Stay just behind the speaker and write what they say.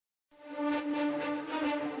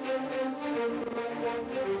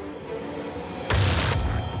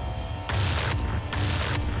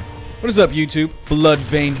What is up, YouTube?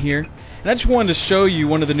 Bloodvein here, and I just wanted to show you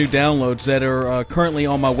one of the new downloads that are currently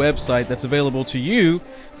on my website that's available to you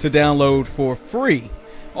to download for free.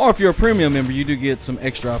 Or if you're a premium member, you do get some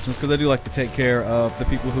extra options, because I do like to take care of the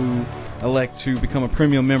people who elect to become a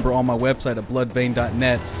premium member on my website at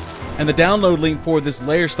bloodvein.net. And the download link for this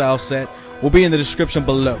layer style set will be in the description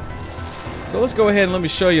below. So let's go ahead and let me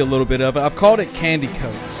show you a little bit of it. I've called it Candy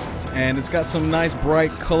Coats, and it's got some nice, bright,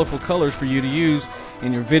 colorful colors for you to use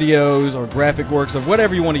in your videos or graphic works of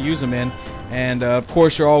whatever you want to use them in. And of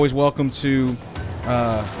course, you're always welcome to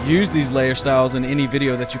use these layer styles in any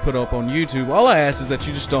video that you put up on YouTube. All I ask is that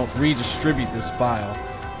you just don't redistribute this file,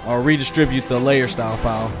 or redistribute the layer style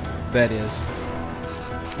file, that is.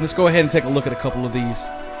 Let's go ahead and take a look at a couple of these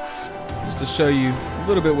just to show you a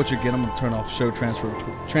little bit what you're getting. I'm going to turn off Show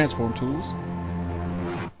Transform Tools.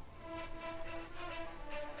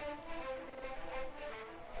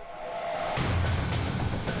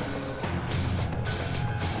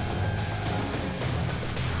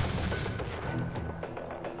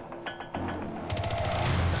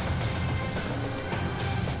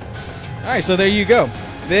 Alright, so there you go.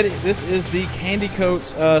 This is the Candy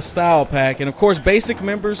Coats style pack. And of course, basic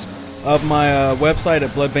members of my website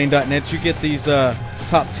at bloodvein.net, you get these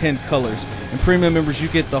top 10 colors. And premium members, you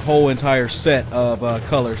get the whole entire set of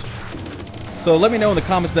colors. So let me know in the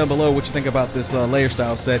comments down below what you think about this layer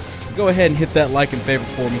style set. Go ahead and hit that like and favorite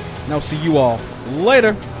for me. And I'll see you all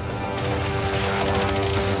later.